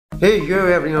Hey yo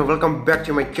everyone, welcome back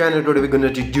to my channel. Today we're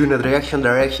gonna do another reaction.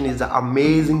 The reaction is the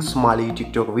amazing Somali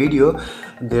TikTok video.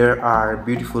 There are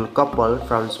beautiful couple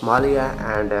from Somalia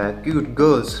and cute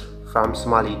girls from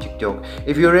Somali TikTok.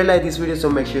 If you really like this video,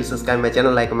 so make sure you subscribe my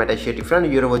channel, like, comment, and share to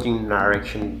friends. You're watching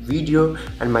reaction video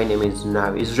and my name is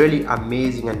Nav. It's really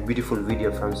amazing and beautiful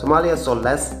video from Somalia, so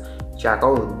let's check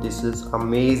out. This is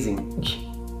amazing.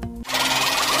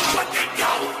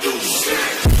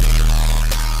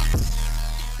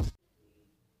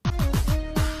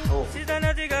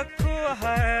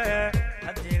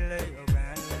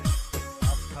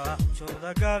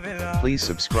 Please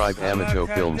subscribe Amato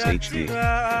Films HD.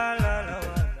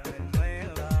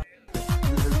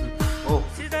 Oh.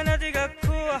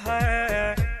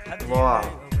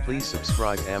 Wow. Please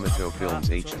subscribe Amato Films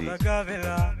HD.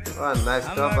 Oh, nice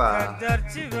cover.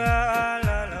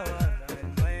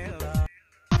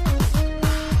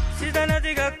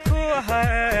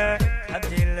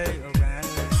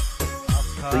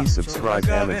 Please subscribe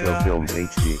Amato Films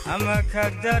HD.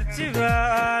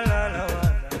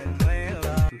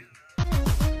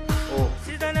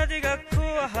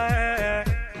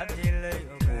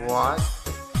 What?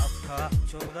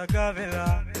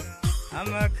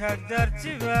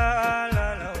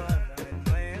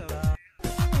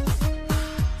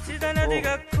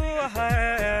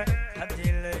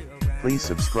 Please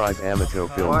subscribe Amato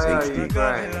Films Why are HD. you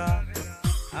crying?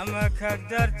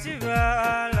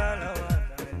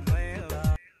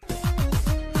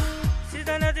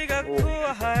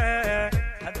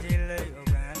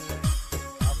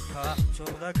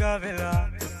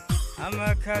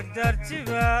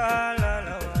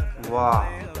 Wow.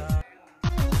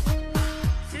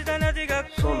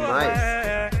 So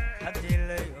nice.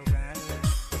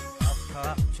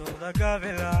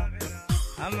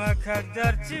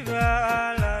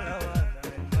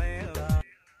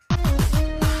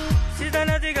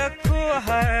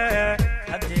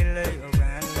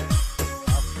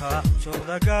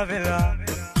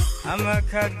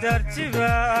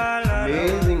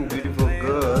 Amazing, beautiful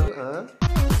girl, huh?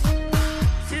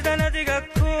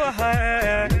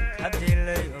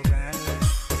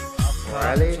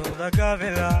 Really?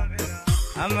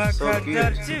 So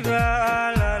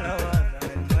cute.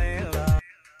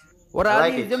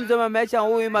 waraadii zamzama meeshan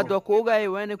uu imaado kuugay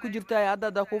waana ku jirtaa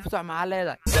hadda ku fasax maxaa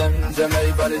leedahay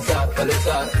zamzamay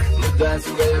balisar mudan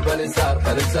sugay balisar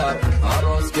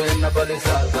aroskeena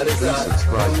balisar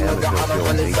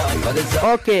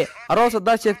okay aroos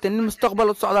hadda sheegtay in mustaqbal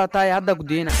u socdaa tahay hadda ku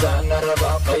diina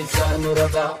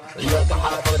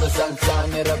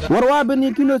warwaa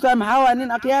bani kino maxaa waa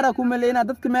nin aqyaara ku maleena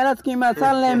dadka meelaas ka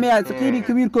imaadsan leeyahay saqiiri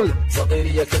kabiirkooda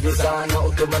saqiiriya kabiirana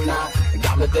u tumana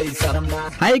gacmaday saramna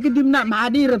hay kadibna maxaa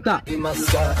dhii rabtaa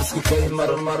imaska isku kay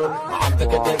marmar cabta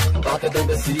kadib qaata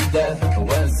basiida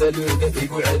waan saluuga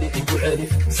igu celi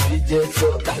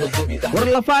sijeeso dhaxda jabi war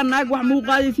lafaan naag wax muu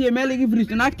qaadaysiyo meel iga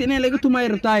firiisto naagta inay laga tumay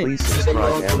rabtaay Please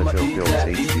subscribe Amato Films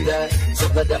HD.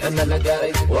 sabada xana la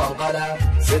gaaray waan qala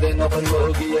sidee noqon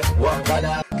moogiye waan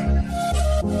qala.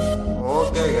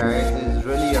 Okay guys, this is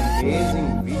really amazing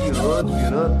video. You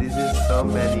know, this is so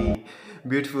many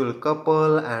beautiful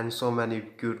couple and so many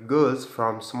cute girls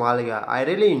from Somalia. I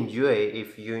really enjoy.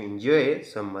 If you enjoy,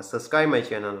 so must subscribe my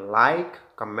channel, like,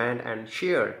 comment and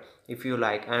share. If you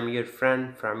like, I'm your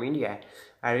friend from India.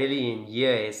 I really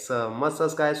enjoy, so must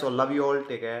subscribe. So love you all,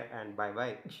 take care and bye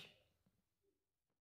bye.